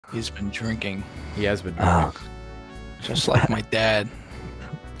He's been drinking. He has been drinking. Just like my dad.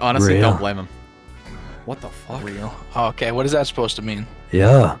 Honestly, Real. don't blame him. What the fuck? Real. Oh, okay, what is that supposed to mean?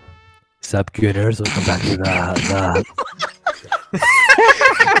 Yeah. Sup, Gooners? Welcome back to the...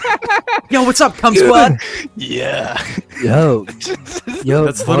 Yo, what's up, cum squad? Yeah. Yo. Yo.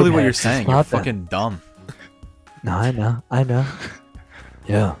 That's literally what you're Vortex, saying. what's You're poppin'? fucking dumb. No, I know.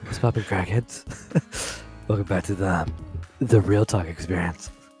 Yo, what's poppin', crackheads? Welcome back to the real talk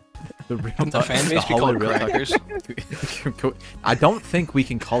experience. The real The talk. fan the base be holy called real crackers. talk. I don't think we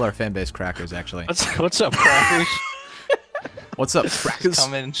can call our fan base crackers, actually. What's up, crackers? What's up, crackers?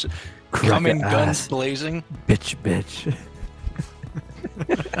 Come in Cracker guns ass. blazing. Bitch.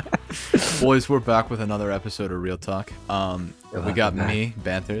 Boys, we're back with another episode of Real Talk. We got back. me,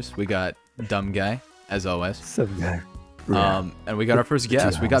 Banters. We got Dumb Guy, as always. Some guy. And we got our first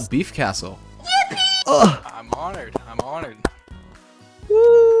guest. We got Beefcastle. I'm honored.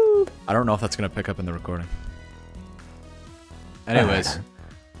 I don't know if that's gonna pick up in the recording. Anyways,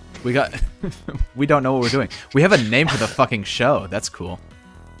 we got. We don't know what we're doing. We have a name for the fucking show. That's cool.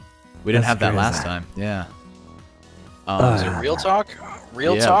 We didn't That's have that crazy. last time. Yeah. Is it real talk?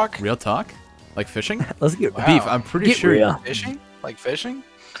 Real yeah, talk? Real talk? Like fishing? Let's get Wow. Beef, I'm pretty Get sure. real. Fishing? Like fishing?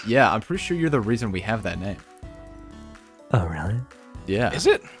 Yeah, I'm pretty sure you're the reason we have that name. Oh, really? Yeah. Is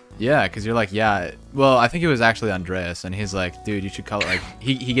it? Yeah, because you're like, yeah. Well, I think it was actually Andreas, and he's like, dude, you should call it like.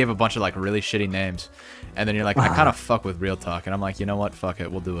 He gave a bunch of like really shitty names, and then you're like, I kind of fuck with Real Talk, and I'm like, you know what? Fuck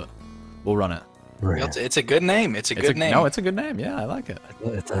it, we'll do it. We'll run it. Real. It's a good name. It's a good name. No, it's a good name. Yeah, I like it.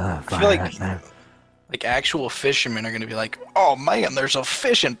 It's a I feel like fire name. like actual fishermen are gonna be like, oh man, there's a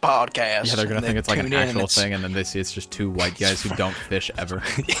fishing podcast. Yeah, they're gonna And think they it's like an tune in and actual it's- thing, and then they see it's just two white guys who don't fish ever.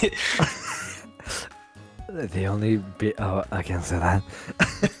 The only oh, I can't say that.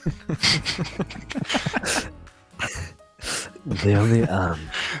 The only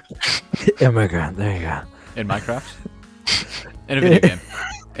immigrant. There you go. In Minecraft? In a video game.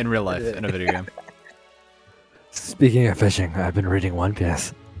 In real life, in a video game. Speaking of fishing, I've been reading One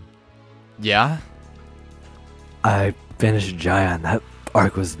Piece. Yeah? I finished Jaya, and that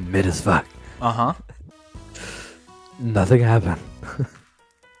arc was mid as fuck. Uh-huh. Nothing happened.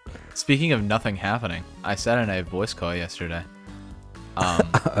 Speaking of nothing happening, I sat in a voice call yesterday.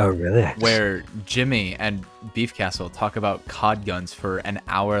 Oh, really? Where Jimmy and Beefcastle talk about COD guns for an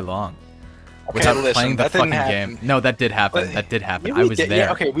hour long. Okay, Without listen, playing the that didn't fucking happen. game. No, that did happen. But- That did happen. Yeah, I we was did, there.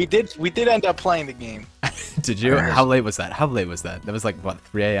 Yeah, okay, we did end up playing the game. Did you? How late was that? How late was that? That was like, what,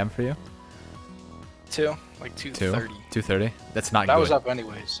 3 a.m. for you? Like 2? 2:30. 2:30? That's not I good. was up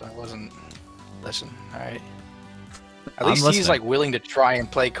anyways, so I wasn't. Listen, all right. At I'm least he's listening. like willing to try and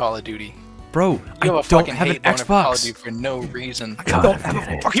play Call of Duty. Bro, You I have a don't fucking have an hate boner for Call of Xbox. Duty for no reason. Call of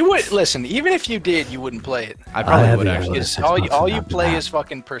Duty. You would listen, even if you did, you wouldn't play it. I probably have would the actually. Xbox. Because all you not play bad. is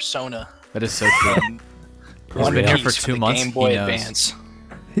fucking Persona. That is so true. And He's One been here Piece for 2 the months. Game Boy He knows. Advance.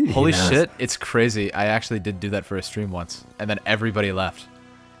 Holy He knows. shit, it's crazy. I actually did do that for a stream once, and then everybody left.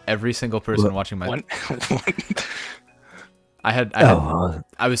 Every single person What? watching my. One,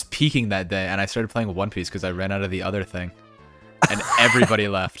 I was peaking that day, and I started playing One Piece because I ran out of the other thing, and everybody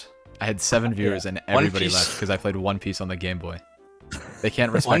left. I had 7 viewers, and everybody Piece- left because I played One Piece on the Game Boy. They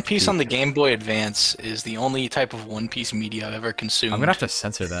can't respect. One Piece peak. on the Game Boy Advance is the only type of One Piece media I've ever consumed. I'm gonna have to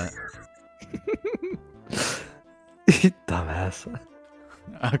censor that. Dumbass.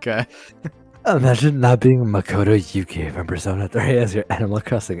 Okay. Imagine not being Makoto Yuki from Persona 3 as your Animal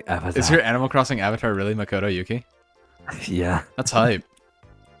Crossing avatar. Is your Animal Crossing avatar really Makoto Yuki? Yeah. That's hype.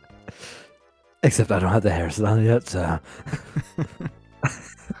 Except I don't have the hairstyle yet, so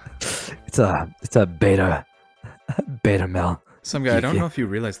it's a beta male. Some guy, I don't Yuki. know if you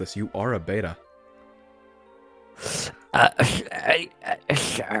realize this. You are a beta. Actually,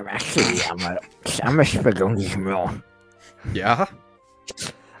 I'm a spagongi male. Yeah.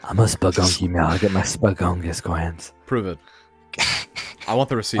 I'm a spagongi male. I get my spagongus coins. Prove it. I want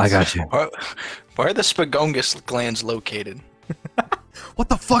the receipts. I got you. Where are the Spagongus glands located? What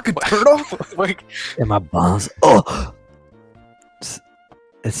the fuck, a turtle? Where- In my balls. Oh.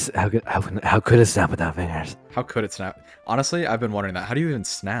 It's how could it snap without fingers? How could it snap? Honestly, I've been wondering that. How do you even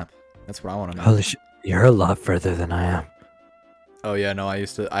snap? That's what I want to know. Holy shit! You're a lot further than I am. Oh yeah, no, I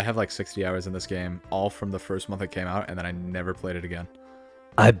have like 60 hours in this game, all from the first month it came out, and then I never played it again.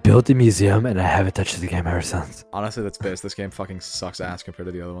 I built a museum and I haven't touched the game ever since. Honestly, that's base. This game fucking sucks ass compared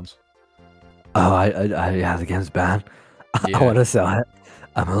to the other ones. Oh, yeah, the game's bad. Yeah. I want to sell it.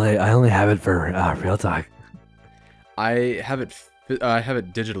 I only have it for real talk. I have it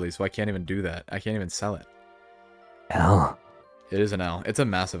digitally, so I can't even do that. I can't even sell it. Hell. It is an L. It's a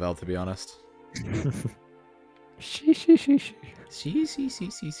massive L, to be honest. Sheesh.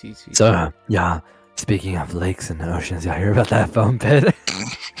 So, yeah, speaking of lakes and oceans, y'all hear about that foam pit?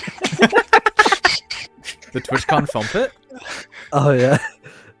 The TwitchCon foam pit? Oh, yeah.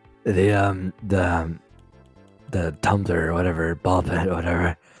 The tumbler or whatever, ball pit or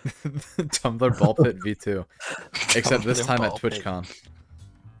whatever. Tumblr ball pit V2. Except this time at TwitchCon.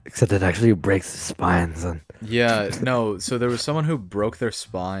 Except it actually breaks spines. And Yeah, no, so there was someone who broke their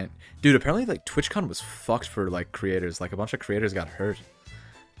spine. Dude, apparently, like, TwitchCon was fucked for, like, creators. Like, a bunch of creators got hurt.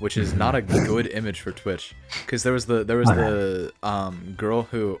 Which is not a good image for Twitch. Because there was the girl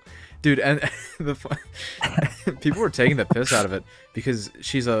who... Dude, and people were taking the piss out of it because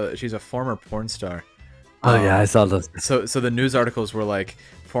she's a former porn star. oh, yeah, I saw those. So the news articles were like,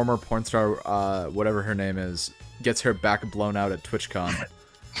 former porn star, whatever her name is, gets her back blown out at TwitchCon.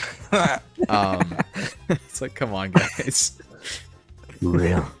 It's like, come on, guys.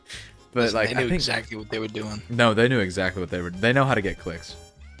 Real. But like, they knew exactly what they were doing. No, they knew exactly what they were. They know how to get clicks.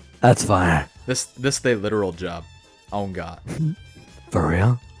 That's fire. This they literal job. Oh God. For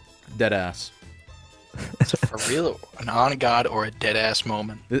real? Dead ass. It's a for real, an on God or a dead ass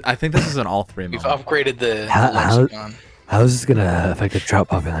moment. I think this is an all three We've moment. upgraded the lexicon. How is this gonna affect the trout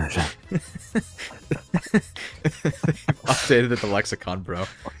population? Updated at the lexicon, bro.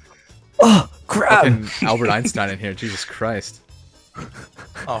 Oh, crap! Fucking Albert Einstein in here. Jesus Christ.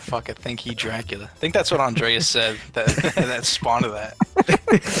 Oh fuck! I think he Dracula. I think that's what Andreas said. That spawned of that.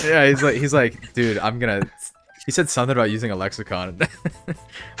 Yeah, he's like, dude, I'm gonna. He said something about using a lexicon.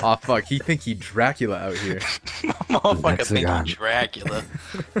 Oh fuck, he think he Dracula out here. Motherfucker think he Dracula.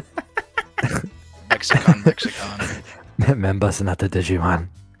 Lexicon. Man busting out the Digimon.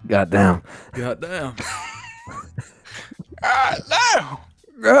 Goddamn. Goddamn.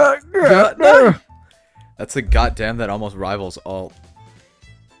 No. That's a goddamn that almost rivals alt.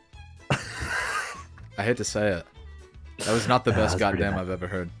 I hate to say it. That was not the best goddamn I've ever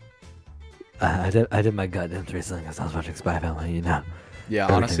heard. I did my goddamn threesome because I was watching Spy Family, you know. Yeah,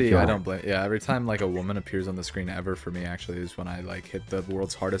 honestly, I don't blame. Yeah, every time like a woman appears on the screen ever for me actually is when I like hit the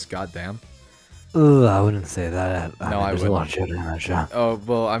world's hardest goddamn. Ooh, I wouldn't say that. No, I there's wouldn't. a lot of shit in that show. Oh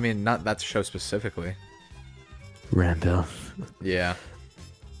well, I mean not that show specifically. Rampill. Yeah.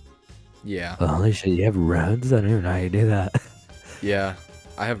 Yeah. Oh, holy shit, you have roads? I don't even know how you do that. Yeah.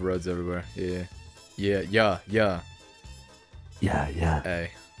 I have roads everywhere. Yeah. Yeah. Yeah.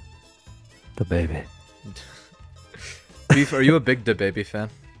 Hey. The baby. Beef, are you a big DaBaby fan?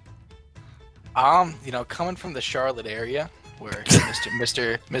 You know, coming from the Charlotte area where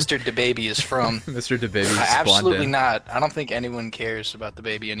Mr. DaBaby is from, Mr. DaBaby absolutely not. I don't think anyone cares about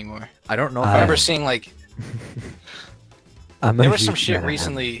DaBaby anymore. I don't know. I remember seeing like there was some shit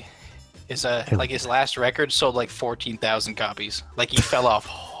recently. Like his last record sold like 14,000 copies. Like he fell off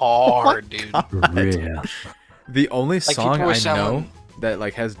hard, dude. Real. The only Like, song people were I know selling- that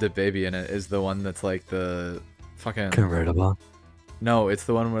like has DaBaby in it is the one that's like the fucking Convertible. No, it's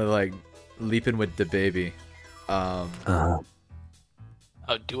the one where like leaping with DaBaby. Oh,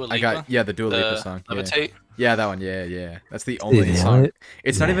 Dua Lipa? I got the Dua Lipa song. Yeah. Levitate? Yeah, that one. Yeah. That's the only song.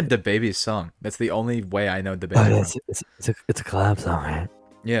 It's not even DaBaby's song. That's the only way I know DaBaby. Oh, it's a collab song, right?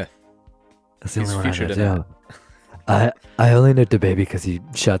 Yeah. That's the He's only one I featured know in too. I only know DaBaby because he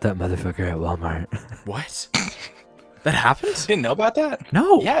shot that motherfucker at Walmart. What? That happened? Didn't know about that?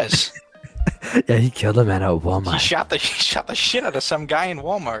 No. Yes. Yeah, he killed a man at Walmart. He shot the shit out of some guy in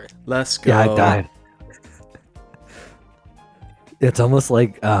Walmart. Let's go. Yeah, I died. It's almost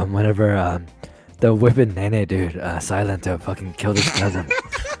like whenever the whipping Nene dude, Silento, fucking killed his cousin.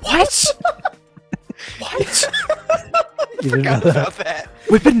 What? What? You didn't know Forgot that? about that.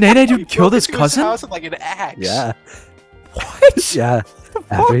 Whipping Nene dude killed his Into cousin? house with like an axe. Yeah. What? Yeah.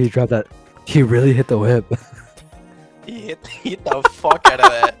 After he dropped that, he really hit the whip. He hit the fuck out of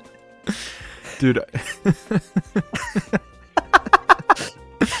that. Dude.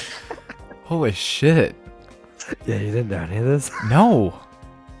 Holy shit. Yeah, you didn't know any of this? No.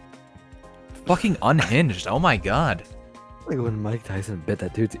 Fucking unhinged. Oh my god. Like when Mike Tyson bit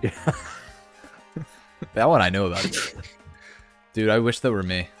that dude's ear. That one I know about. Dude, I wish that were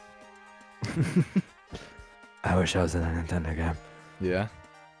me. I wish I was in a Nintendo game. Yeah.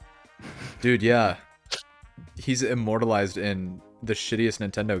 Dude, yeah. He's immortalized in the shittiest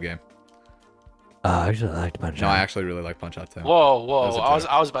Nintendo game. I actually liked Punch No, Out. I actually really like Punch Out too. Whoa. That was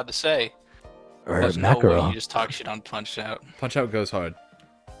a I was about to say. Or There's no way Mackerel. you just talk shit on Punch Out. Punch Out goes hard.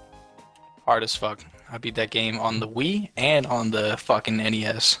 Hard as fuck. I beat that game on the Wii and on the fucking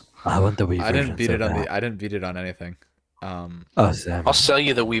NES. I want the Wii version. I didn't beat so it on bad. the. I didn't beat it on anything. Oh, Sam. I'll sell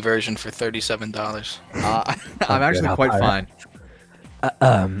you the Wii version for $37. I'm actually I'll quite buy it. fine.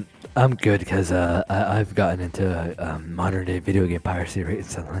 I'm good because I've gotten into modern day video game piracy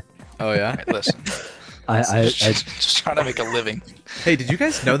recently. Oh yeah. Alright, listen. Just trying to make a living. Hey, did you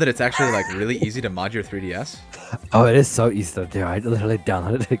guys know that it's actually like really easy to mod your 3DS? Oh, it is so easy to do. I literally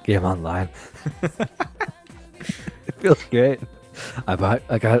downloaded the game online. It feels great.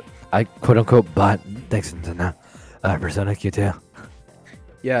 I quote unquote bought thanks to Persona Q2.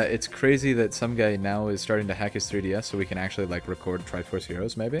 Yeah, it's crazy that some guy now is starting to hack his 3DS so we can actually like record Triforce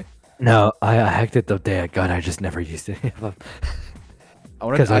Heroes, maybe. No, I hacked it the day I got it. I just never used it.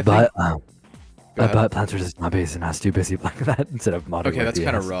 Because I bought Plants vs Zombies and I was too busy playing that instead of modding. Okay, that's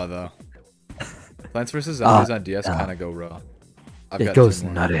kind of raw though. Plants vs Zombies on DS kind of go raw. It goes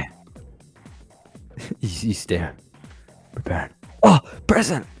nutty. you stare. Prepared. Oh,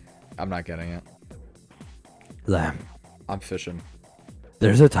 present! I'm not getting it. Lamb. I'm fishing.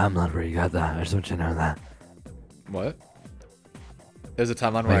 There's a timeline where you got that. I just want you to know that. What? There's a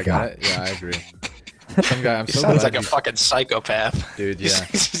timeline where I got it? Yeah, I agree. Some guy, I'm He so sounds glad like a fucking psychopath. Dude, yeah.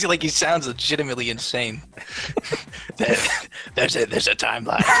 He sounds legitimately insane. There's a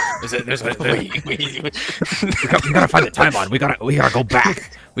timeline. We gotta find the timeline. We gotta go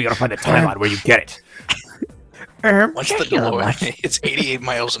back. We gotta find the timeline where you get it. Once the DeLorean, it's 88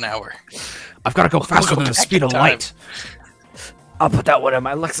 miles an hour. I've gotta go faster than the speed of light. I'll put that one in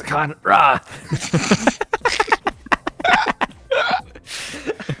my lexicon. Rah!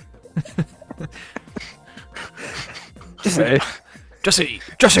 Jesse,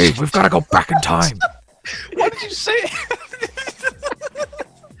 we've gotta go back in time. What did you say?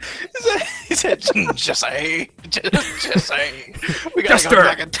 He said, Jesse. We gotta go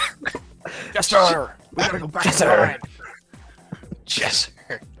back in time. Jester, we gotta go back in time. Jester.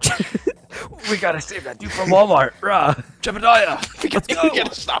 We gotta save that dude from Walmart. Rah! Jebediah. We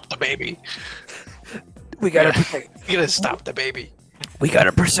gotta stop the baby. We gotta protect. We gotta stop the baby. We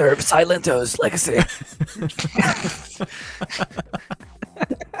gotta preserve Silento's legacy.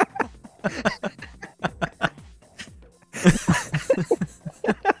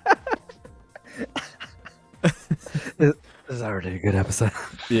 This is already a good episode.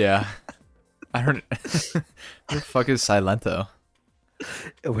 Yeah. I heard it. Who the fuck is Silento?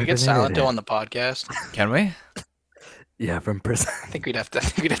 We get Silento on the podcast. Can we? Yeah, from prison. I think we'd have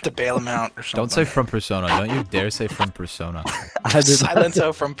to bail him out or something. Don't say from Persona. Don't you dare say from Persona.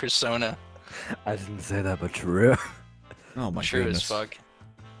 Silento from Persona. I didn't say that, but true. Oh my True goodness. as fuck.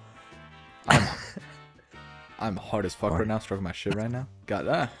 I'm hard as fuck right now, stroking my shit right now. Got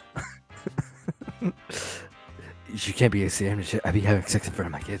that. You can't be ashamed of shit. I be having sex in front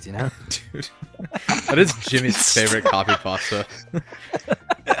of my kids, you know? Dude. That is Jimmy's favorite copy pasta.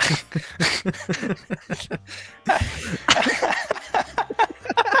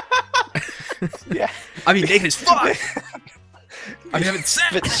 Yeah. I mean, naked as fuck! I'm having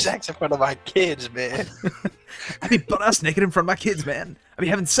sex! Sex in front of my kids, man. I be butt-ass naked in front of my kids, man. I be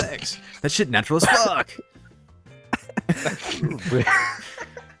having sex. That shit natural as fuck.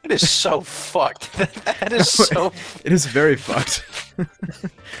 It is so fucked. That is so. It is very fucked.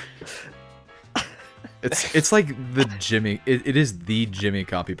 It's like the Jimmy. It is the Jimmy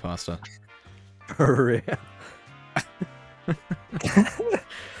copy pasta. For real.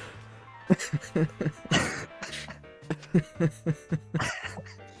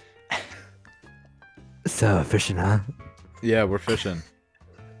 So fishing, huh? Yeah, we're fishing.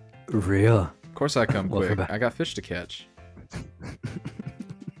 Real. Of course I come Welcome quick. back. I got fish to catch.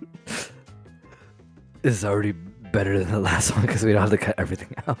 This is already better than the last one because we don't have to cut everything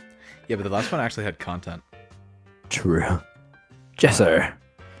out. Yeah, but the last one actually had content. True. Yes, sir.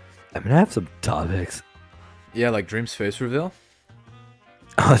 I'm gonna have some topics. Yeah, like Dream's face reveal.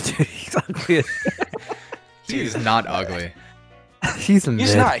 Oh, dude, he's ugly. He's not ugly. He's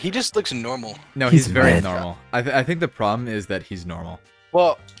He's not. He just looks normal. No, he's He's very mid. normal. I think the problem is that he's normal.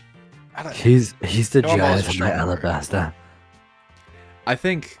 Well, I don't. He's the Normal is giant of a my strong word. alabaster. I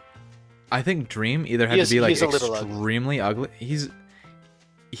think Dream either had He is- to be like he's a little ugly. extremely ugly.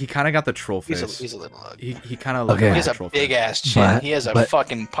 He kind of got the troll face. He's a little ugly. He kind of looked Okay. He like has a a troll big face. ass chin. But- He has a but-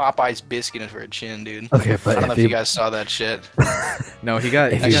 fucking Popeye's biscuit for a chin, dude. Okay, I but don't know if you guys saw that shit. No, he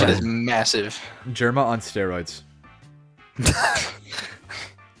got If That you shit wanted- is massive. Germa on steroids.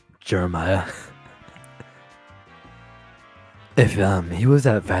 Jeremiah. If he was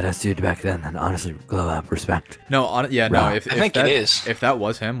that fat ass dude back then honestly, glow up, respect. No, no. Right. If I think that, it is. If that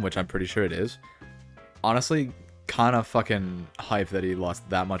was him, which I'm pretty sure it is, honestly, kind of fucking hype that he lost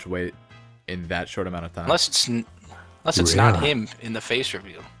that much weight in that short amount of time. Unless it's not Really? him in the face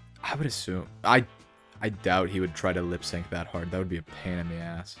reveal. I would assume. I doubt he would try to lip sync that hard. That would be a pain in the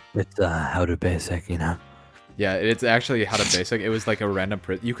ass. It's how to basic, you know. Yeah, it's actually how to basic. It was like a random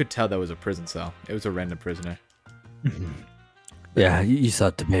you could tell that was a prison cell. It was a random prisoner. Yeah, you saw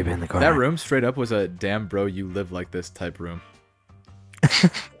the baby in the corner. That room straight up was a damn bro, you live like this type room.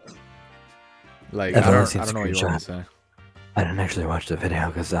 Like I don't know what you want to say. I didn't actually watch the video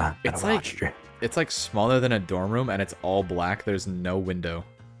because I don't watch it. It's like smaller than a dorm room and it's all black. There's no window.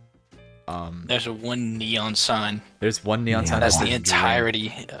 There's one neon sign. There's one neon sign. That's the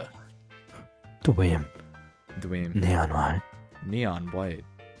entirety. Dweem. Neon white. Neon white.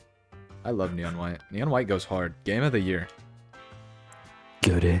 I love neon white. Neon white goes hard. Game of the year.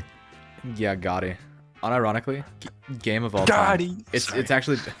 Goody. Yeah, Gotti. Unironically, game of all Gotti. time. It's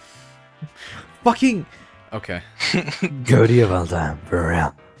actually fucking okay. Goody of all time, for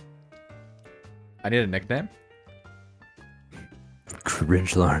real. I need a nickname.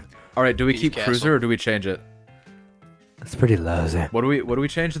 Cringe Lord. All right, do we keep Beefcastle. Cruiser or do we change it? That's pretty lousy. What do we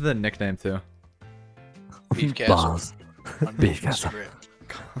change the nickname to? Beefcastle. Balls. On Beefcastle.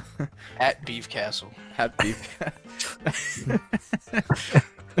 Instagram. At Beefcastle. Hat beef.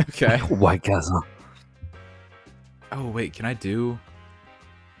 Okay. White Castle. Oh wait, can I even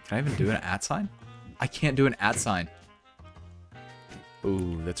do an @ sign? I can't do an @ sign.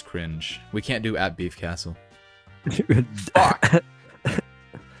 Ooh, that's cringe. We can't do at Beefcastle. Fuck.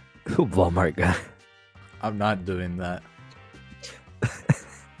 Walmart guy. I'm not doing that.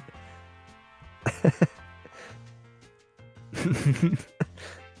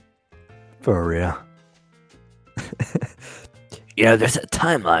 For real. Yeah, there's a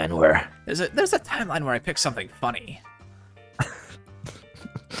timeline where There's a timeline where I pick something funny.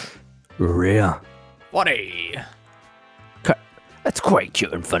 real. Funny. That's quite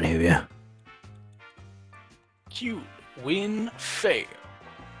cute and funny of you. Cute. Win. Fail.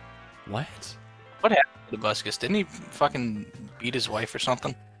 What? What happened to Buscus? Didn't he fucking beat his wife or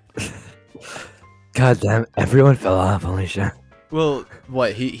something? God damn, everyone fell off, holy shit. Well,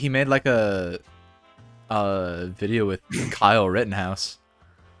 what he made like a video with Kyle Rittenhouse.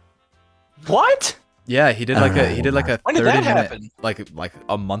 What? Yeah, he did like a When did 30 that minute happen? like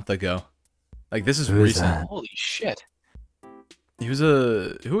a month ago. Like this is Who is recent. that? Holy shit.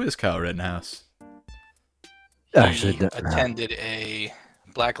 Who is Kyle Rittenhouse? Actually, He attended a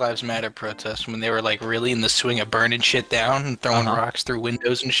Black Lives Matter protest when they were like really in the swing of burning shit down and throwing rocks through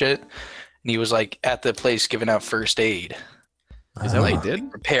windows and shit. And he was like at the place giving out first aid. Is that what he Like did?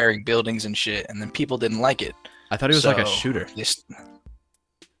 repairing buildings and shit, and then people didn't like it. I thought he was like a So, shooter.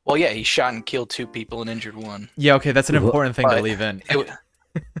 Well, yeah, he shot and killed 2 people and injured 1. Yeah, okay, that's an important thing to But leave in.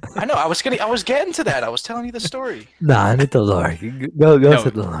 I know. I was getting to that. I was telling you the story. Nah, I need the lore. Go No, to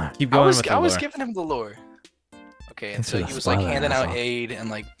the lore. Keep I going was with the I was lore. giving him the lore. Okay, and Thanks so for he the was like spoiler, handing out asshole. aid and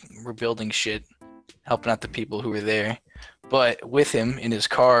like rebuilding shit, helping out the people who were there. But with him in his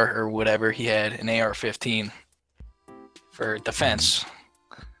car or whatever, he had an AR-15 for defense.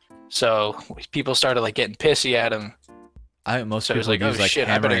 So people started like getting pissy at him. Most So it was people like, use oh, like shit,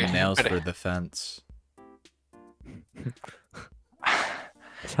 I hammering better- nails better- for defense.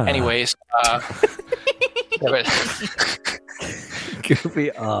 Anyways,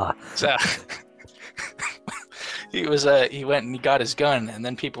 Goofy, so he went and he got his gun, and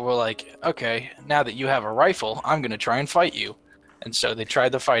then people were like, okay, now that you have a rifle, I'm gonna try and fight you. And so they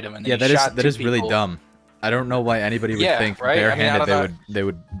tried to fight him, and then Yeah, he shot that 2 is really people. dumb. I don't know why anybody would Yeah, think right? I mean, I barehanded don't know. they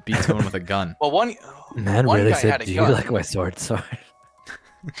would beat someone with a gun. Well, one man one really guy said, had a do you gun. like my sword?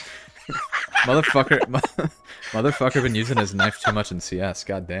 Motherfucker been using his knife too much in CS.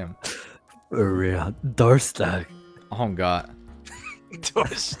 God damn. For real. Door stuck. Oh god. Door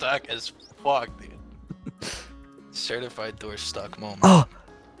stuck as fuck, dude. Certified door stuck moment. Oh!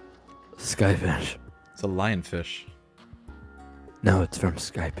 Skyfish. It's a lionfish. No, it's from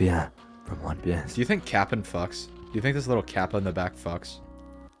Skype, yeah. From One Piece. Do you think Cap'n fucks? Do you think this little Kappa in the back fucks?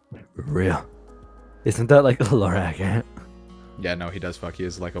 For real. Isn't that like a lore accurate? Yeah, no, he does fuck. He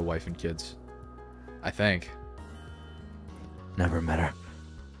has like a wife and kids. I think. Never met her.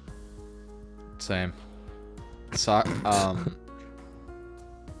 Same. So,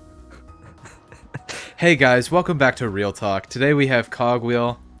 Hey guys, welcome back to Real Talk. Today we have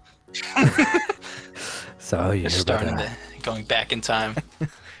Cogwheel. So you Just hear about starting that? going back in time.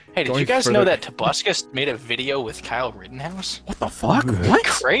 Hey, did Going you guys further- know that Tobuscus made a video with Kyle Rittenhouse? What the fuck? What? What?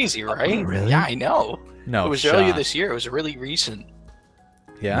 Crazy, right? really? Yeah, I know. No, It was shot. earlier this year. It was really recent.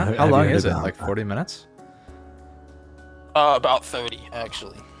 Yeah? No, How have you long heard is it? about Like that? 40 minutes? About 30,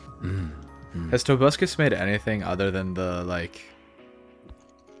 actually. Has Tobuscus made anything other than the, like...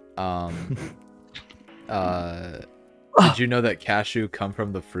 Did you know that cashew come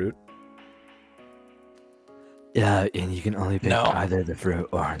from the fruit? Yeah, and you can only pick No. either the fruit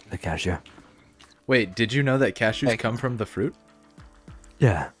or the cashew. Wait, did you know that cashews Hey. come from the fruit?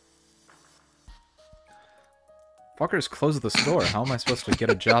 Yeah. Fuckers closed the store. How am I supposed to get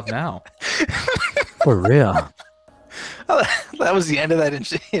a job now? For real. That was the end of that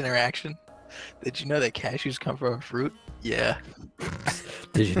interaction. Did you know that cashews come from a fruit? Yeah.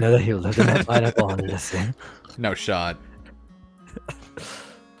 Did you know that he lived in that pineapple under the sink? No shot.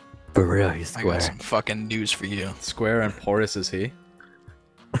 For real, he's I got square. some fucking news for you. Square and porous is he?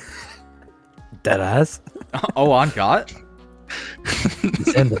 Dead ass? Oh, on God?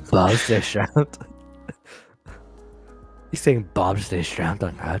 He's saying the Bob stay strapped. He's saying Bob stay strapped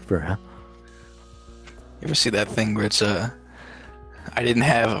on God, for real. You ever see that thing where it's I didn't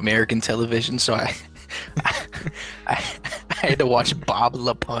have American television, so I had to watch Bob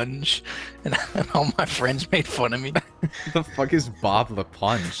LaPunge, and all my friends made fun of me. The fuck is Bob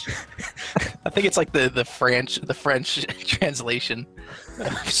LaPunge? I think it's like the French translation of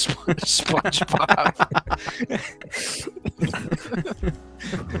SpongeBob.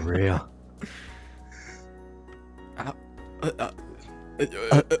 For real.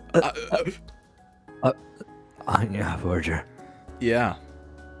 Yeah, Forger. Yeah.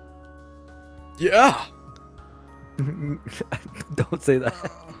 Yeah! Don't say that.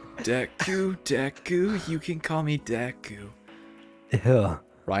 Deku, Deku, you can call me Deku. Ew.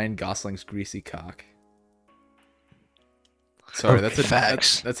 Ryan Gosling's greasy cock. Sorry, Okay. that's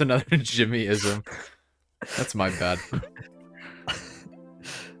Facts. that's another Jimmy-ism. That's my bad.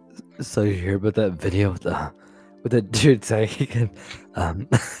 So you hear about that video with the dude saying he can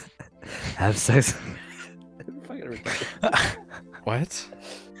have sex? What?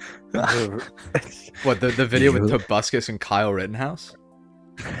 What, the video with You- Tobuscus and Kyle Rittenhouse?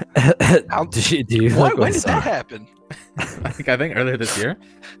 do you like When what did that happen? I think earlier this year.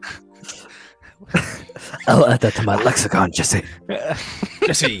 I'll add that to my lexicon, Jesse.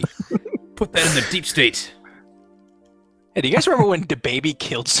 Jesse, put that in the deep state. Hey, do you guys remember when DaBaby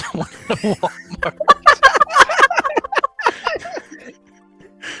killed someone at a Walmart?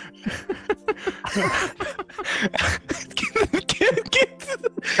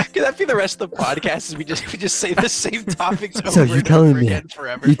 Can that be the rest of the podcast? Is we just say the same topics over you and telling over me- again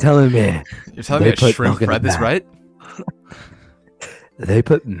forever? You telling me You're telling They me a put shrimp milk in bread the this bag. right? they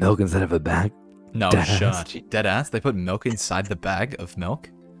put milk instead of a bag? No Deadass. shot. Dead ass? They put milk inside the bag of milk?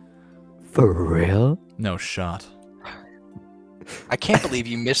 For real? No shot. I can't believe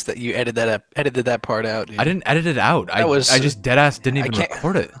you missed that. You edited that part out. Dude. I didn't edit it out. I was- just dead ass didn't I even can't-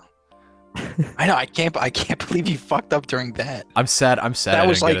 record it. I know. I can't believe you fucked up during that. I'm sad. That I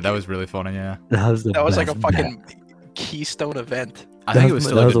was didn't get like- it. That was really funny. Yeah. That was That was like a best bet. fucking keystone event. I think it was-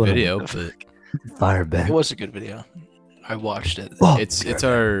 was still that a was good one of video, but fire bet. It was a good video. I watched it. Oh, it's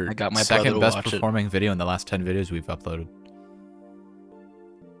our I got my brother second to best watch it. performing video in the last 10 videos we've uploaded.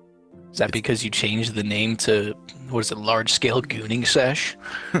 Is that because you changed the name to what is it? Large scale gooning sesh?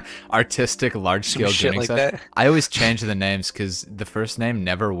 Artistic large Some scale shit gooning like session. that. I always change the names because the first name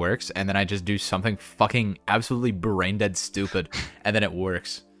never works, and then I just do something fucking absolutely brain dead stupid, and then it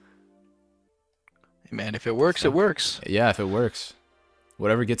works. Hey, man, if it works, it works. Yeah, if it works.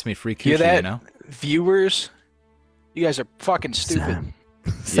 Whatever gets me free Hear coochie, that? you know? Viewers, you guys are fucking stupid.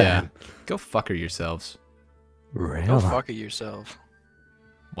 Yeah. Go fucker yourselves. Real. Go fuck it yourself.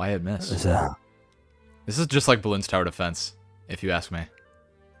 Why I miss? This is just like Balloon's Tower Defense, if you ask me.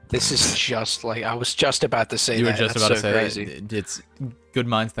 This is just like I was just about to say You were that. just That's about so to say crazy. that. It's good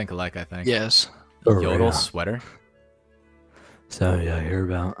minds think alike, I think. Yes. For Yodel real. sweater. So yeah, I hear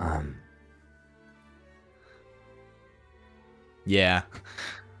about Yeah.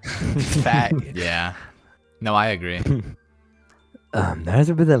 Fat. Yeah. No, I agree. there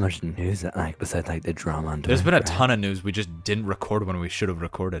hasn't been that much news like besides like the drama on There's Twitter, been a right? ton of news we just didn't record when we should have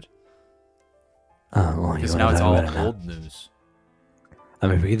recorded. Well, you Because wanna now it's talk all about it now? old news. I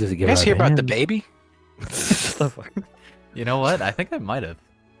mean, we could just give You guys our hear about the opinion. baby? Shut the fuck. You know what? I think I might have.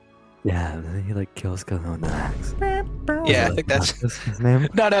 Yeah, and then he like kills Cousin with an axe. Yeah, I think that's. his name.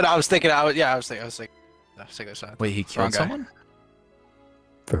 No. I was thinking. I was thinking that side. Wait, he Wrong killed guy. someone?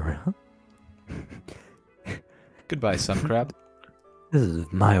 For real? Goodbye, Suncrab. This is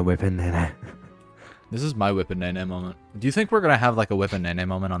my weapon, and This is my Whip and Nene moment. Do you think we're gonna have like a Whip and Nene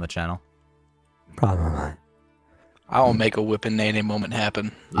moment on the channel? probably. I will make a whipping Nene moment happen.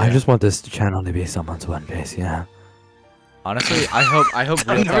 I Yeah. just want this channel to be someone's One Piece. Yeah. Honestly, I hope I'll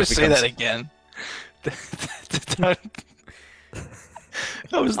Real never Talk say becomes- that again.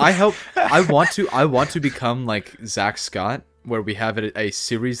 I want to become like Zach Scott, where we have a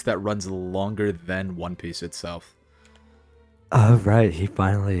series that runs longer than One Piece itself. Oh right, he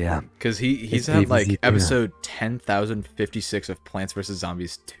finally Because he's It's had like DBZ too. episode 10,056 of Plants vs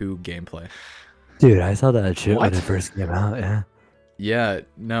Zombies 2 gameplay. Dude, I saw that shit What? when it first came out. Yeah. Yeah,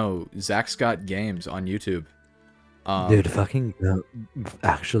 no, Zach's got games on YouTube. Dude, fucking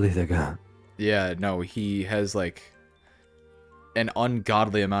actually the guy. Yeah, no, he has like an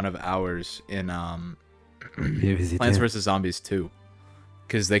ungodly amount of hours in Plants vs Zombies 2,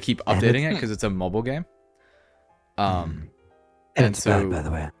 because they keep updating it because it's a mobile game. And it's so bad, by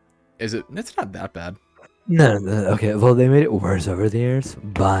the way. Is it? It's not that bad. No, okay. Well, they made it worse over the years,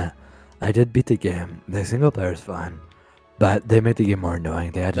 but I did beat the game. The single player is fine, but they made the game more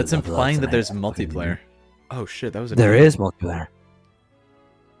annoying. They had That's to level up implying to that there's make it multiplayer. Oh shit, that was a There is multiplayer.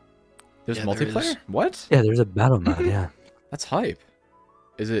 There's Yeah, there multiplayer? is. What? Yeah, there's a battle mode. Yeah. That's hype.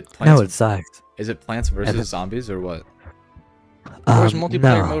 Is it Plants? No, it sucks. Is it Plants vs then- Zombies or what? There was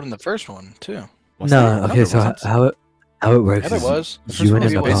multiplayer no. mode in the first one too. What's that? No, okay. there So wasn't. how it works Yeah, there is was. The first you one and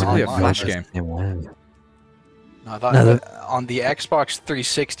was an basically a opponent Flash fight game. the same way. No, I thought No, on the Xbox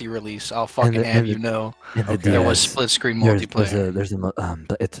 360 release, I'll fucking the- have and you the- know, In the Okay. there was DS, split screen There's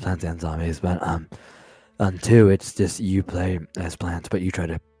multiplayer. it's Plants and Zombies, but on 2 it's just you play as plants, but you try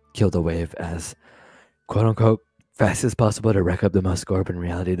to kill the wave as quote unquote fast as possible to rack up the most score. But in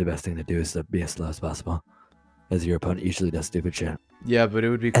reality, the best thing to do is to be as slow as possible, as your opponent usually does stupid shit. Yeah, but it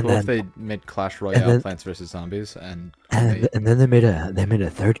would be And cool if then- they made Clash Royale then- Plants vs Zombies and And then they made a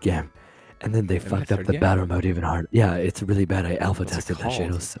third game, and then they made a fucked up third the game? battle mode even harder. Yeah, it's really bad. I alpha What's it tested that shit. It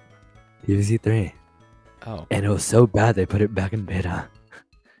called? was PvZ3, oh, and it was so bad they put it back in beta.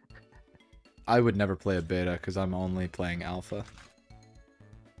 I would never play a beta because I'm only playing alpha.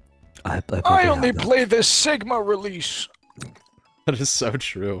 I I only play the Sigma release. That is so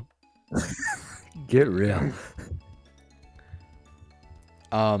true. Get real.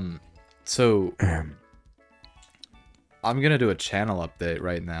 So I'm gonna do a channel update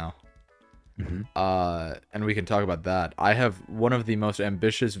right now. Mhm. And we can talk about that. I have one of the most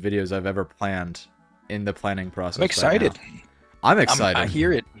ambitious videos I've ever planned in the planning process. I'm excited. Right now. I'm excited. I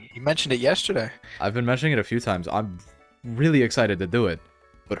hear it. You mentioned it yesterday. I've been mentioning it a few times. I'm really excited to do it.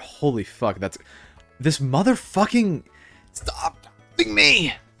 But holy fuck, that's this motherfucking stop touching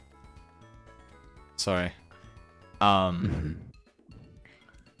me. Sorry. Mhm.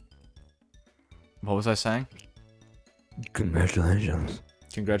 What was I saying? Congratulations.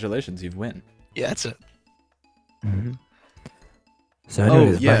 Congratulations, you've win. Yeah, that's it. Mhm. So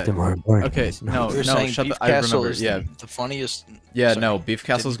anyways, yeah. back to more important. Okay, news. no, You were no, saying shut Beef the. I Castle remember. is Yeah, the funniest. yeah, Sorry, no. Beef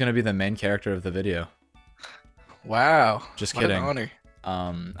Castle's didn't- gonna be the main character of the video. Wow. Just What an kidding. honor.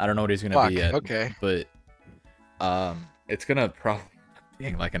 I don't know what he's gonna Fuck. be yet. Okay. But it's gonna probably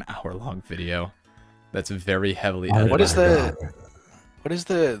be like an hour-long video. That's very heavily Oh edited. What is my the- God. What is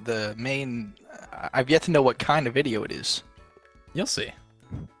the main? I've yet to know what kind of video it is. You'll see.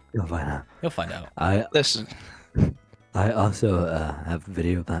 You'll find out. You'll find out. Listen, I also have a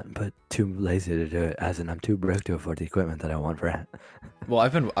video plan, but too lazy to do it. As in, I'm too broke to afford the equipment that I want for it. Well,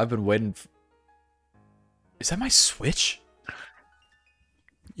 I've been waiting. Is that my Switch?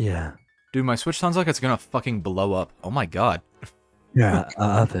 Yeah. Dude, my Switch sounds like it's gonna fucking blow up. Oh my god. Yeah,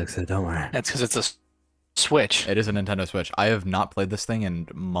 I'll fix it. Don't worry. that's because it's a Switch. It is a Nintendo Switch. I have not played this thing in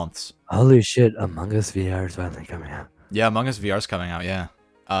months. Holy shit! Among Us VR is finally coming out. Yeah, Among Us VR's coming out, yeah.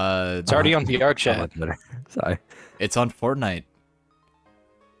 It's already on VR Oh, chat. much better. Sorry. It's on Fortnite.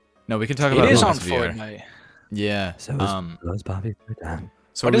 No, we can talk It about is Among on Us VR. Fortnite. Yeah. So was Bobby good time?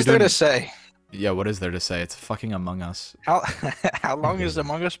 So What are we is there doing... to say? Yeah, what is there to say? It's fucking Among Us. How how long has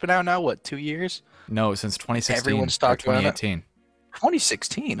Among Us been out now? What, 2 years? No, since 2016 Everyone's or talked about it. 2018.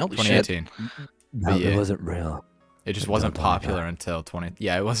 2016. Holy shit. 2018. No, yeah. it wasn't real. It just Don't wasn't tell me that. popular until 20.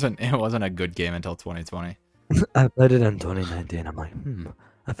 Yeah, it wasn't a good game until 2020. I played it in 2019. I'm like,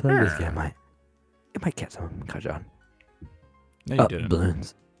 I feel like this game might get some catch on. No, you didn't.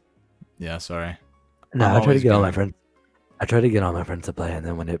 Balloons. Yeah, sorry. No, I'm I tried to always get all my being- friends. I tried to get all my friends to play, and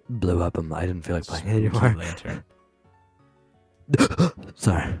then when it blew up, I didn't feel like playing it Spooky anymore. lantern.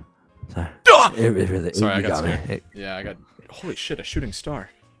 Sorry. Ah! It really Sorry, I you got me. scared. Yeah, I got. Holy shit, a shooting star.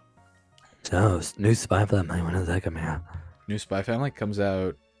 So, new Spy Family, when is that coming out? New Spy Family comes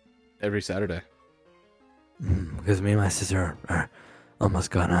out every Saturday. Because me and my sister are almost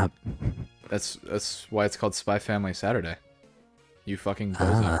gone up. That's why it's called Spy Family Saturday. You fucking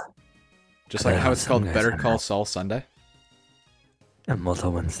bozo. Ah, Just like yeah, how it's called some guys Better are Call not. Saul Sunday. and Multi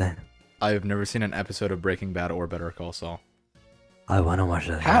Wednesday. I have never seen an episode of Breaking Bad or Better Call Saul. I want to watch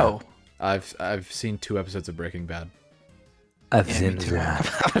that. How? I've seen 2 episodes of Breaking Bad. I've Yeah, seen me too.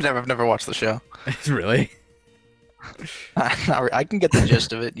 that. I've never watched the show. Really? I can get the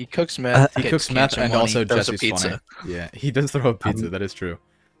gist of it. He cooks meth. He gets cooks meth cancer and money, also throws a Jesse's pizza. funny. Yeah, he does throw a pizza. That is true.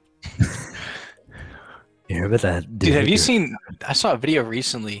 You hear about that? Dude, have you seen? I saw a video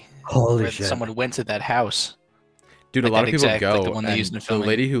recently. Holy where shit. someone went to that house. Dude, a Like lot that of people exact- go, like the one they used in and the filming.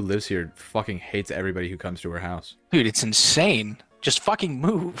 lady who lives here fucking hates everybody who comes to her house. Dude, it's insane. Just fucking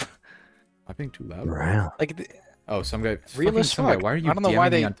move. I'm being too loud. Real. Like, Oh, some guy. Real Fucking as some guy. fuck. Why are you I don't know DMing why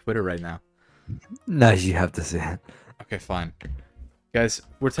me they- on Twitter right now? No, you have to see it. Okay, fine. Guys,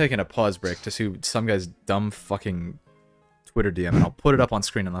 we're taking a pause break to see some guy's dumb fucking Twitter DM, and I'll put it up on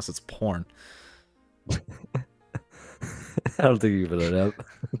screen unless it's porn. I don't think you put it up.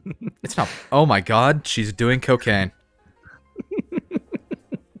 It's not. Oh my god, she's doing cocaine.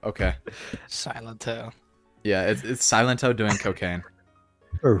 Okay. Silent Hill. Yeah, it's Silento doing cocaine.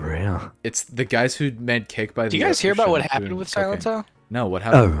 For real. It's the guys who made Cake by the Do you guys hear about what Ocean happened doing with cocaine. Silent Hill? No, what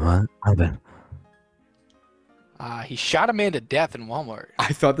Oh, happened? what happened? He shot a man to death in Walmart.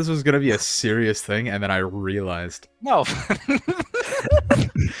 I thought this was gonna be a serious thing, and then I realized. No.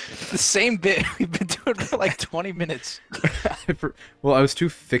 The same bit we've been doing for like 20 minutes. Well, I was too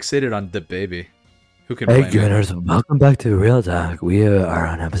fixated on the baby. Who can Hey, blame me? Gooners, welcome back to Real Talk. We are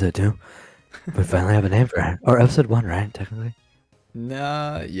on episode 2. We finally have a name for it. Or episode 1, right? Technically.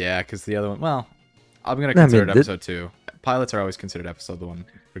 Nah, yeah, because the other one. Well, I'm gonna I consider mean, it episode 2. Pilots are always considered episode 1,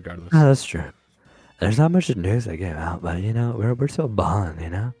 regardless. Oh, that's true. There's not much news that came out, but you know, we're still balling, you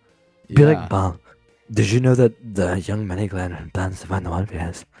know? Be like bomb. Did you know that the young Mini Clan plans to find the One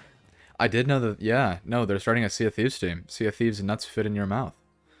Piece? I did know that. Yeah, no, they're starting a Sea of Thieves team. Sea of Thieves nuts fit in your mouth.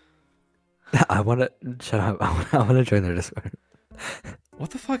 I want to shut up. I want to join their Discord.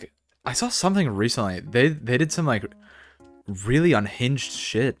 What the fuck? I saw something recently. They did some like really unhinged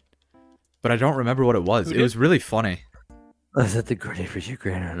shit, but I don't remember what it was. Who It did? was really funny. Is that the Gritty for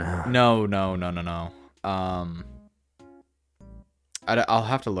Ukraine or no? No. I'll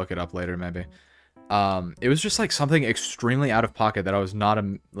have to look it up later, maybe. It was just like something extremely out of pocket that I was not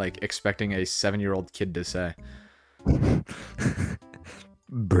like expecting a 7-year-old kid to say.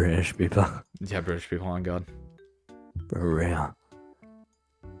 British people. Yeah, British people, on God. For real.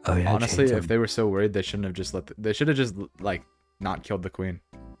 Oh yeah. Honestly, Chainsaw- if they were so worried, they shouldn't have just they should have just like not killed the queen.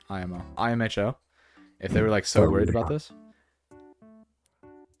 IMHO. If they were like so For worried real. about this.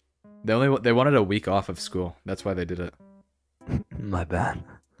 They wanted a week off of school. That's why they did it. My bad.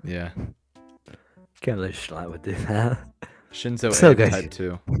 Yeah. Can't believe Schlatt would do that. Shinzo So, Abe guys- type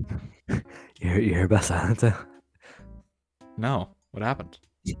 2. You hear about Silent Hill? No. What happened?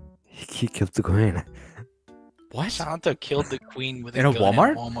 He killed the queen. What? Silento killed the queen with In a gun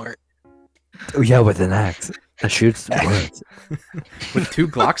Walmart? At Walmart. Oh yeah, with an axe that shoots bullets. With 2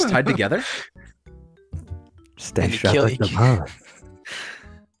 Glocks tied together? Stay And he strapped kill- like the bomb.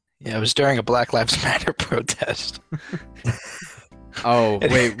 Yeah, it was during a Black Lives Matter protest. Oh,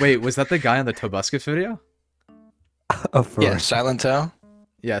 wait. Was that the guy on the Tobuscus video? Oh, for Yeah, Silento.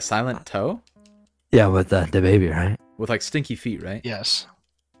 Yeah, Silent Toe? yeah, with the baby, right? With like stinky feet, right? Yes.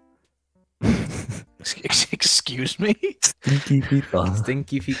 Excuse me? Stinky people.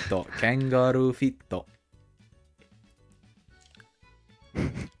 Stinky feet, kangaroo feet.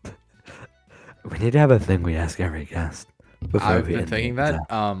 We need to have a thing we ask every guest. Before I've we been end thinking the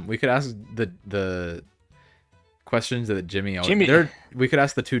that. We could ask the questions that Jimmy. Jimmy- we could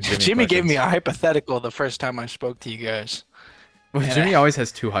ask the 2 Jimmy. Jimmy gave me a questions. hypothetical the first time I spoke to you guys. Well, and Jimmy I- always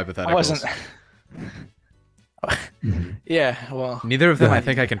has 2 hypotheticals. I wasn't. Mhm. Yeah, well, Neither of them I Right.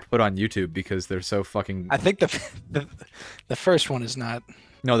 think I can put on YouTube because they're so fucking. I think the first one is not.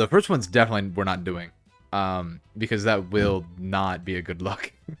 No, the first one's definitely we're not doing. Because that will not be a good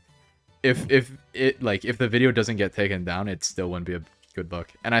look. if the video doesn't get taken down, it still wouldn't be a good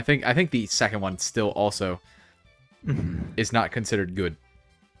look. And I think the second one still also is not considered good.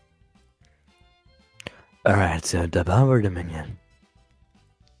 Alright, so Dabal or Dominion?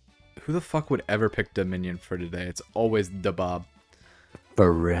 Who the fuck would ever pick Dominion for today? It's always the Bob.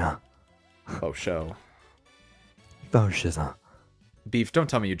 For real. Oh, show. Oh, shizzle. Beef, don't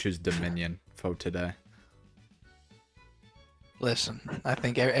tell me you choose Dominion for today. Listen, I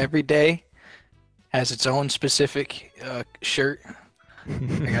think every day has its own specific shirt.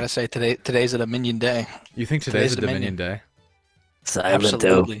 I gotta say, today's a Dominion day. You think today's a Today's Dominion Day? Silent Hill.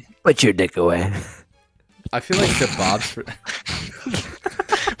 Absolutely. Put your dick away. I feel like the Bob's for...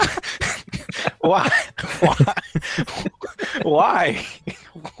 Why? Why?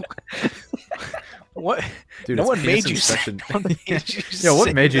 What? Dude, No it's one made penis you say- inspection. no one made you Yeah, what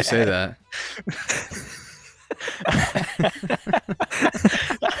say made you say that. that?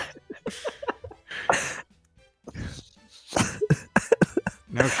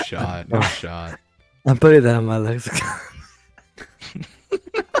 No shot. No shot. I'm putting that on my lexicon.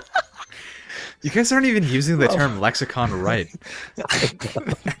 You guys aren't even using the term lexicon right.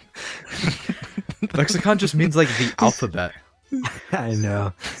 Lexicon just means like the alphabet. I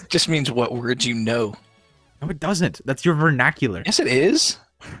know. Just means what words you know. No, it doesn't. That's your vernacular. Yes, it is.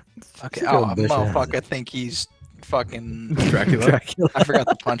 Okay. Such a Oh, bitch motherfucker, think he's fucking. Dracula. Dracula. I forgot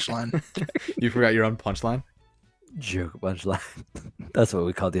the punchline. You forgot your own punchline? Joke punchline. That's what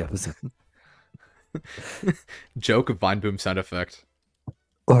we called the episode. Joke Vine Boom sound effect.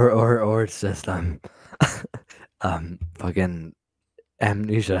 Or it's just fucking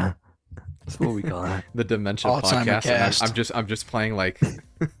amnesia. That's what we call it. The dementia Alzheimer podcast. cast. And I'm just playing like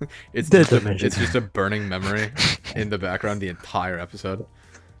it's The just dementia it's just a burning memory in the background the entire episode.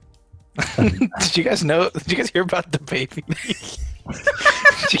 Did you guys know? Did you guys hear about the baby?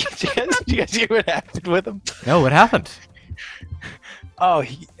 Did you guys hear what happened with him? No, what happened? Oh,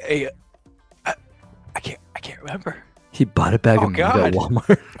 I can't remember. He bought a bag Oh, of milk at God.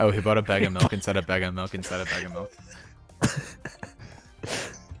 Walmart. Oh, he bought a bag of milk inside a bag of milk inside a bag of milk.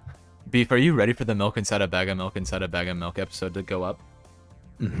 Beef, are you ready for the milk inside a bag of milk inside a bag of milk episode to go up?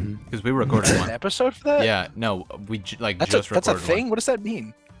 Because we recorded An one. episode for that? Yeah, no, we like That's just that's a recorded thing. one. What does that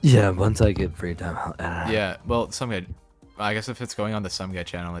mean? Yeah, once I get free time, I'll edit it. Yeah, well, some guy. I guess if it's going on the Some Guy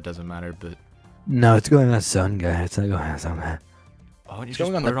channel, it doesn't matter. But No, it's going on Sun Guy. It's not going on Sun Guy. oh, It's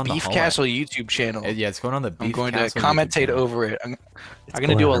going on the Beefcastle YouTube channel. Yeah, it's going on the. I'm going to Beefcastle YouTube commentate channel. over it. I'm It's going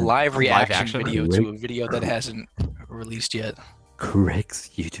to do a going on live reaction action? video to a video that hasn't released yet. Craig's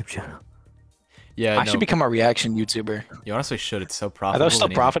YouTube channel. Yeah, I no, should become a reaction YouTuber. you honestly should. It's so Are profitable. those still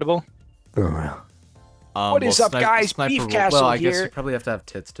and profitable? For real. What is up, guys? Well, Beefcastle I guess here. you probably have to have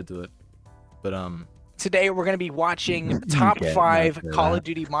tits to do it. But Today we're going to be watching top Okay, 5 that's Call that. of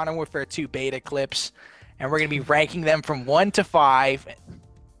Duty Modern Warfare 2 beta clips, and we're going to be ranking them from 1 to 5.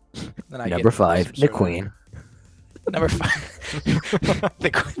 Then I Number get 5, some the sort of- Queen. Number 5,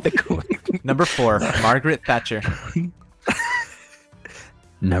 the Queen. number 4, Margaret Thatcher.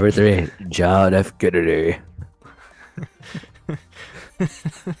 Number 3, John F. Kennedy.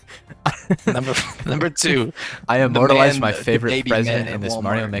 Number 2, I immortalized man- my the favorite baby president man in at this Walmart.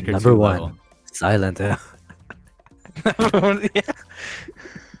 Mario Maker Number 2 1, level. Silent Hill. yeah.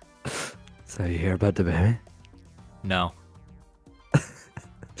 So you hear about the baby? No.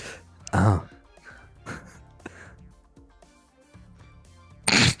 Oh.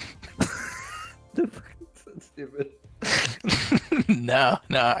 The fuck is so stupid. No,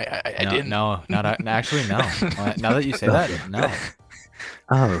 I no, didn't. No, actually, no. Now that you say that, no.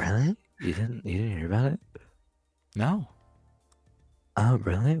 Oh, really? You didn't hear about it? No. Oh,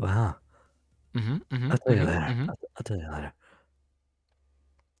 really? Wow. Mm-hmm, I'll tell you later. I'll tell you later.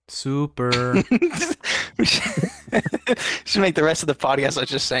 Super. We should make the rest of the podcast us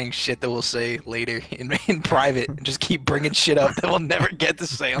just saying shit that we'll say later in private, and just keep bringing shit up that we'll never get to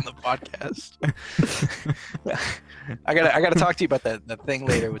say on the podcast. I gotta talk to you about that thing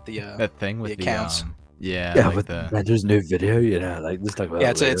later with the That thing with the accounts. yeah, Yeah, like but the Banters' new video, like let's talk about Yeah,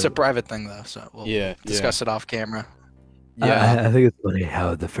 it it's a later. private thing though, so we'll discuss it off camera. yeah. I think it's funny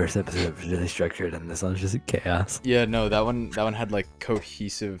how the first episode was really structured and this one's just chaos. Yeah, no, that one had like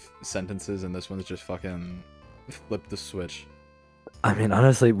cohesive sentences, and this one's just fucking flip the switch. I mean,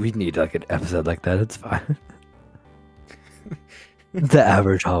 honestly, we need like an episode like that. It's fine. The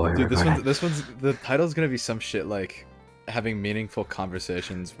average hallway. Dude, recording. this one's the title's gonna be some shit like having meaningful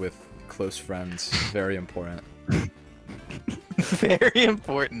conversations with close friends. Very important. Very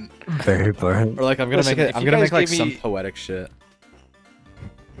important. Very important. Or like I'm gonna Listen, make it. if I'm you gonna guys make like gave some me- poetic shit.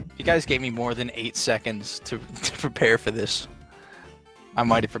 You guys gave me more than 8 seconds to prepare for this. I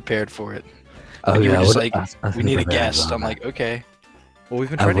might have prepared for it. Oh And you were I just would've- like, I was we gonna need a prepare as guest. well, I'm man. like, okay. Well, we've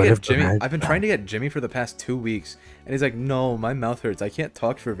been I trying to get would've Jimmy. prepared I've been that. trying to get Jimmy for the past 2 weeks, and he's like, "No, my mouth hurts. I can't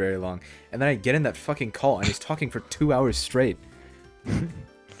talk for very long." And then I get in that fucking call, and he's talking for 2 hours straight.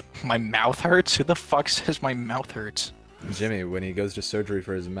 My mouth hurts? Who the fuck says my mouth hurts? Jimmy, when he goes to surgery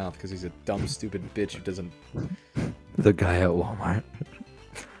for his mouth, because he's a dumb, stupid bitch who doesn't. The guy at Walmart.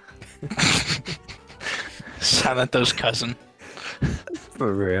 Sanato's cousin.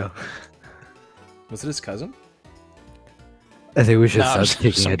 For real. Was it his cousin? I think we should No, stop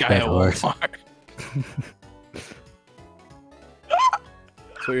kicking some a guy dead at horse. Walmart.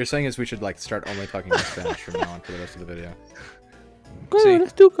 So what you're saying is we should like start only talking in Spanish from now on for the rest of the video. Sí. ¿Cuál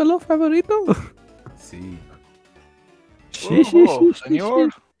es tu color favorito? See. Sí, sí, Oh, sí, sí,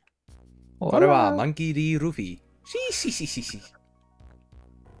 señor. sí. What about Hola. monkey D. Rufy? See.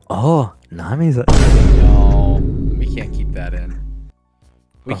 Oh, Nami's. No, we can't keep that in.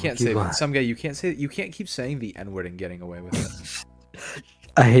 We Oh, can't keep say what? some guy. You can't keep saying the N word and getting away with it.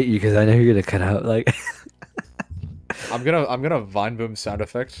 I hate you because I know you're gonna cut out like. I'm gonna Vine Boom sound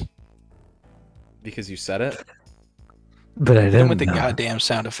effect because you said it. But I Then didn't. with the know. goddamn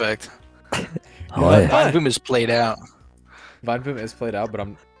sound effect. Oh, yeah. Vine Boom is played out. Vine Boom is played out, but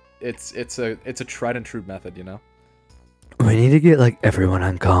it's a tried and true method, you know. We need to get like everyone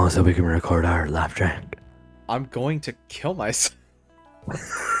on call so we can record our laugh track. I'm going to kill myself.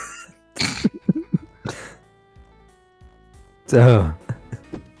 So,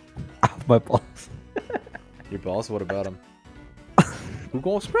 off my balls. Your balls? What about them? Who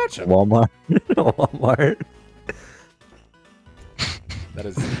gonna scratch them? Walmart. Walmart. That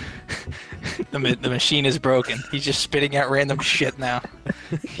is. The machine is broken. He's just spitting out random shit now.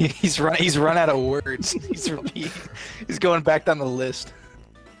 He's run out of words. He's going back down the list.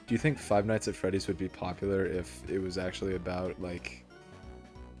 Do you think Five Nights at Freddy's would be popular if it was actually about like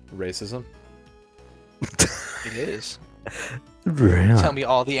racism? It is. Really? Tell me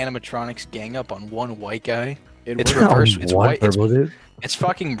all the animatronics gang up on one white guy. It's would- reverse. It's One white. It's, purple dude? it's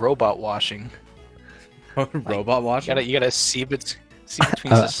fucking robot washing. Robot watching? You gotta see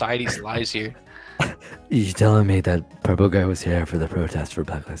between society's lies here. You telling me that purple guy was here for the protest for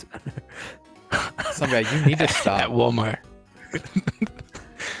Black Lives Matter? Some guy, you need to At stop. Walmart.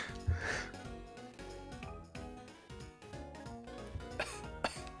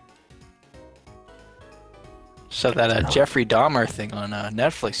 So that Jeffrey Dahmer thing on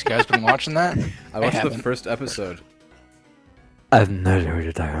Netflix, you guys been watching that? I watched the haven't. first episode. I have no idea what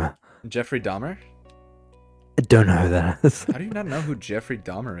you're talking about. Jeffrey Dahmer? I don't know who that is. How do you not know who Jeffrey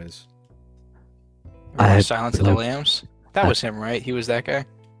Dahmer is? I- Silence of the Lambs. That was him, right? He was that guy.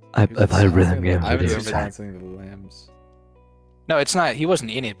 I He was played in rhythm Silencing the- games. I haven't with seen you. Silencing the Lambs. No, it's not. He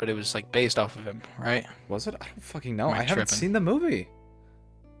wasn't in it, but it was like based off of him, right? Was it? I don't fucking know. Am I I haven't tripping? seen the movie.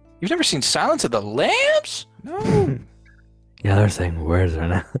 You've never seen Silence of the Lambs? No. Yeah, they're saying words right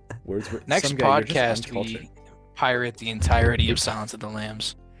now. Words were, Next some guy, you're just podcast, uncultured. we pirate the entirety of Silence of the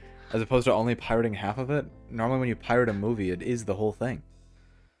Lambs. As opposed to only pirating half of it. Normally, when you pirate a movie, it is the whole thing.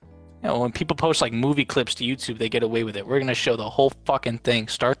 You know, when people post like movie clips to YouTube, they get away with it. We're gonna show the whole fucking thing.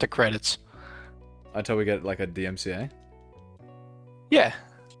 Start the credits. Until we get like a DMCA. Yeah.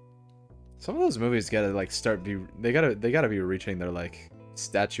 Some of those movies gotta like they gotta be reaching their like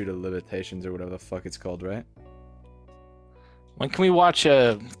statute of limitations or whatever the fuck it's called, right? When can we watch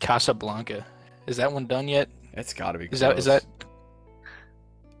Casablanca? Is that one done yet? It's gotta be. Is that?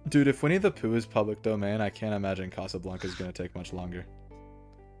 Dude, if Winnie the Pooh is public domain, I can't imagine Casablanca is gonna take much longer.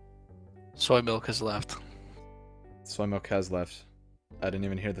 Soy Milk has left. Soy Milk has left. I didn't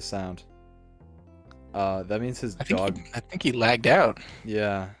even hear the sound. That means his I think dog. I think he lagged out.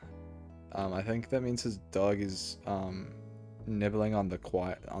 Yeah. I think that means his dog is nibbling on the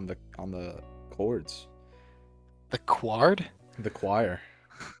chords. The Quard? The choir.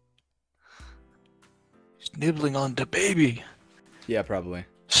 He's nibbling on the baby. Yeah, probably.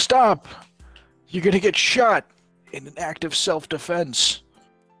 Stop! You're gonna get shot in an act of self-defense.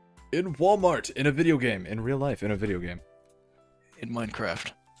 In Walmart, in a video game, in real life, in a video game. In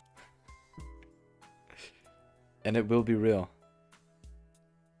Minecraft. And it will be real.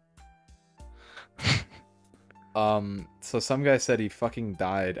 So some guy said he fucking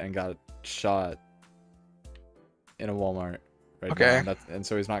died and got shot in a Walmart right Okay. now. And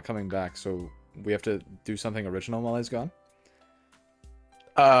so he's not coming back, so we have to do something original while he's gone?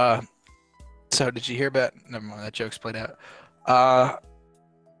 So did you hear about... Never mind, that joke's played out.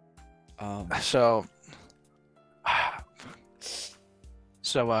 So...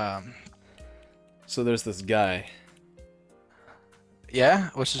 So there's this guy. Yeah?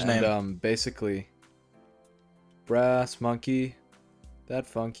 What's his name? And basically, brass monkey, that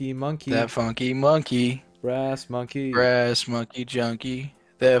funky monkey, That funky monkey. brass monkey. Brass monkey junkie.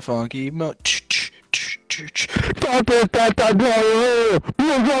 That funky monkey.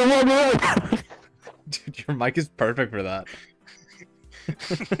 Dude, your mic is perfect for that.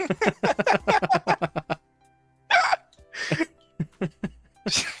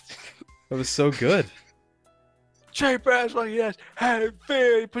 That was so good. Straight brass monkey, yes. Hand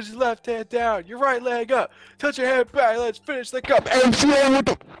fair. He puts his left hand down. Your right leg up. Touch your head back. Let's finish the cup. And fill with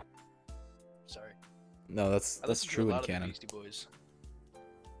the... Sorry. No, that's I listened to a true in lot of the canon. Beastie Boys.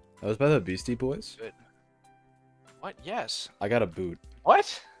 That was by the Beastie Boys. Good. What? Yes. I got a boot.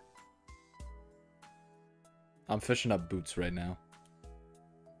 What? I'm fishing up boots right now.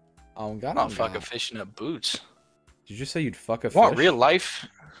 Oh god. Oh, fuck a fishing up boots. Did you say you'd fuck a You want fish? real life?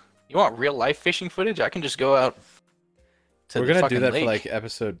 You want real life fishing footage? I can just go out to We're the gonna do fucking that lake. for like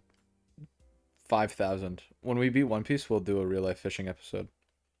episode 5,000. When we beat One Piece, we'll do a real life fishing episode.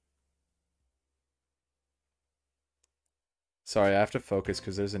 Sorry, I have to focus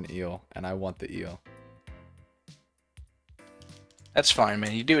because there's an eel, and I want the eel. That's fine,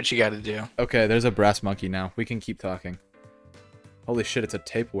 man. You do what you gotta do. Okay, there's a brass monkey now. We can keep talking. Holy shit, it's a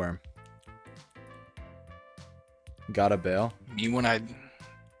tapeworm. Gotta bail. You when I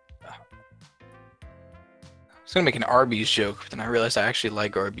was gonna make an Arby's joke, but then I realized I actually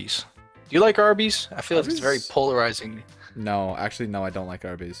like Arby's. Do you like Arby's? I feel like it's very Arby's? polarizing. No, actually, no, I don't like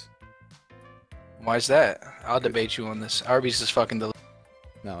Arby's. Why is that? I'll debate you on this. Arby's is fucking delicious.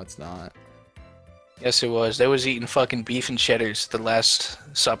 No, it's not. Yes, it was. They was eating fucking beef and cheddars the Last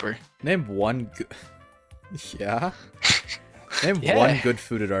Supper. Name one good... Yeah? Name Yeah. one good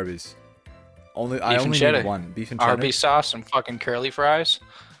food at Arby's. I only cheddar. need one. Beef and cheddar? Arby's sauce and fucking curly fries.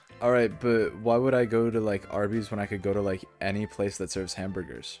 Alright, but why would I go to, like, Arby's when I could go to, like, any place that serves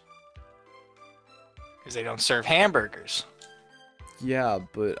hamburgers? Because they don't serve hamburgers. Yeah,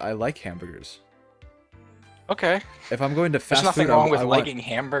 but I like hamburgers. Okay. If I'm going to There's fast nothing food, wrong with I want... liking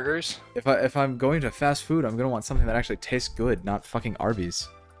hamburgers. If I'm going to fast food, I'm gonna want something that actually tastes good, not fucking Arby's.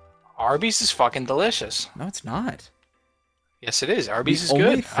 Arby's is fucking delicious. No, it's not. Yes, it is. Arby's is The good.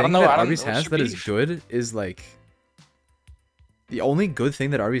 only I thing don't know. that I don't Arby's know. has that is good is like... The only good thing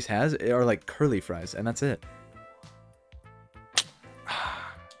that Arby's has are like curly fries, and that's it.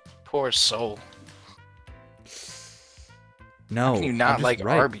 Poor soul. No, How can you not like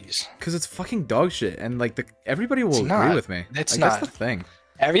right. Arby's? Because it's fucking dog shit, and like everybody will It's agree not. with me. It's like, not. That's the thing.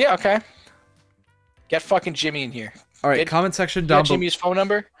 Yeah, okay. Get fucking Jimmy in here. All right, Get- comment section You down got below. Jimmy's phone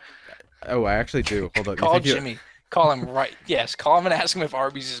number? Oh, I actually do. Hold up. Call Jimmy. Call him right. Yes, call him and ask him if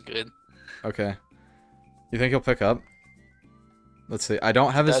Arby's is good. Okay. You think he'll pick up? Let's see. I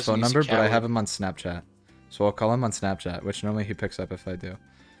don't have his Does, phone he's a number, but I coward. have him on Snapchat. So I'll call him on Snapchat, which normally he picks up if I do.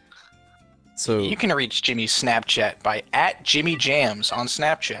 So You can reach Jimmy's Snapchat by @JimmyJams on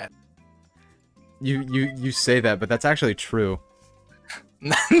Snapchat. you say that, but that's actually true.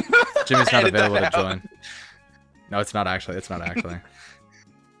 Jimmy's not Edit that available to out. join. No, it's not actually. It's not actually.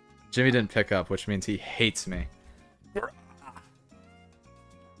 Jimmy didn't pick up, which means he hates me.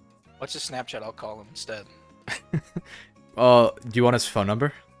 What's his Snapchat? I'll call him instead. Do you want his phone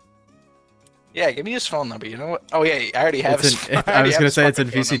number? Yeah, give me his phone number. You know what? Oh yeah, I already have It's his. in, I already was have gonna his say it's in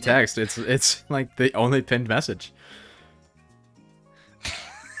fucking phone VC number. text. It's like the only pinned message.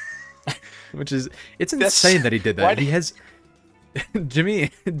 Which is it's insane that he did why that. He has Jimmy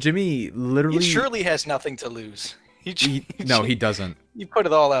literally He surely has nothing to lose. no, he doesn't. You put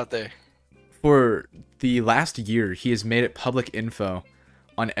it all out there. For the last year, he has made it public info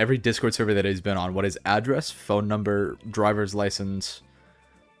on every Discord server that he's been on. What his address, phone number, driver's license,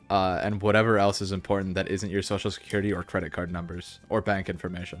 and whatever else is important that isn't your social security or credit card numbers or bank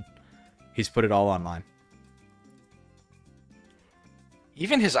information. He's put it all online.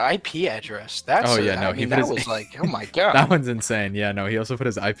 Even his IP address. That's Oh, yeah, no, I he mean, put that his- was like, oh my god. That one's insane. Yeah, no, he also put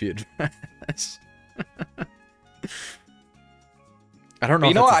his IP address. I don't know. But you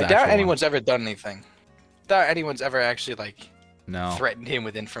if know that's what? I his doubt actual one. anyone's ever done anything. Doubt anyone's ever actually like No. threatened him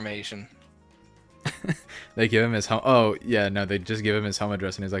with information. They give him his home. Oh, yeah, no, they just give him his home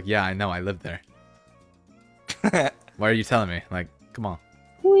address, and he's like, "Yeah, I know, I live there." Why are you telling me? Like, come on.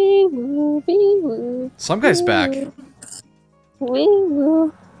 Wee woo, wee woo. Some guy's back. Wee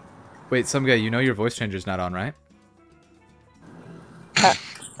woo. Wait, some guy, you know your voice changer's not on, right?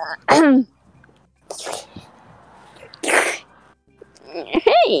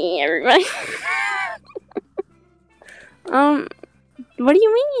 Hey, everybody. What do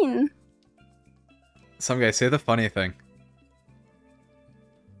you mean? Some guy, say the funny thing.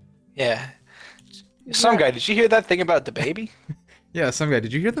 Yeah. Some guy, did you hear that thing about the baby? Yeah, some guy,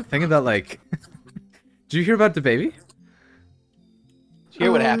 did you hear the thing about, like... Did you hear about the baby? Did you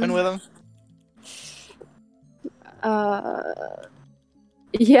hear what happened with him?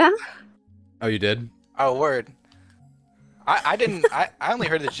 Yeah? Oh, you did? Oh, word. I didn't. I only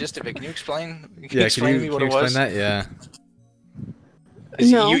heard the gist of it. Can you explain? Can you explain to me what can it you was? explain that? Yeah. 'Cause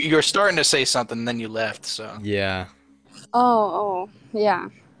No. You were starting to say something, and then you left. So Yeah. Oh, yeah.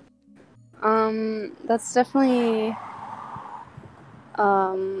 That's definitely,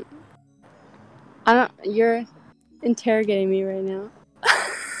 I don't, you're interrogating me right now.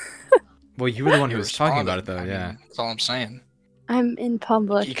 Well, you were the one who You was talking about responded. it, though, I mean, yeah. that's all I'm saying. I'm in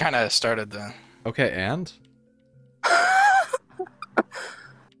public. You kind of started the. Okay, and?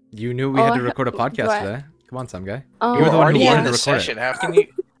 You knew we Oh, had to record a podcast what? today. Come on, some guy. Oh, You were the one who already wanted in to the record it. session. How can you?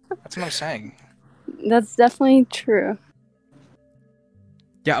 That's what I'm saying. That's definitely true.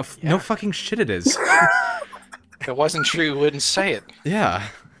 Yeah, no Yeah. fucking shit it is. If it wasn't true, you wouldn't say it. Yeah.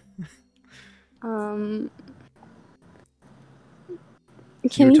 Can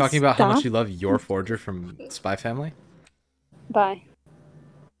You were talking about how much stop? you love your forger from Spy Family? Bye.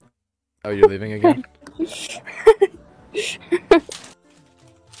 Oh, you're leaving again?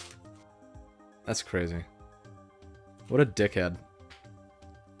 That's crazy. What a dickhead.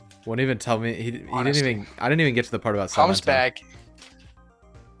 Wouldn't even tell me. He didn't Honestly. even. I didn't even get to the part about Comes Salento. back.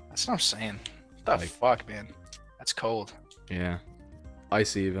 That's what I'm saying. What the Like- fuck, man? That's cold. Yeah.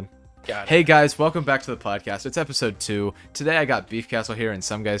 Icy even. Got it. Hey guys, welcome back to the podcast. It's episode 2. Today I got Beefcastle here and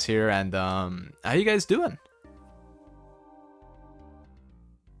some guys here, and how you guys doing?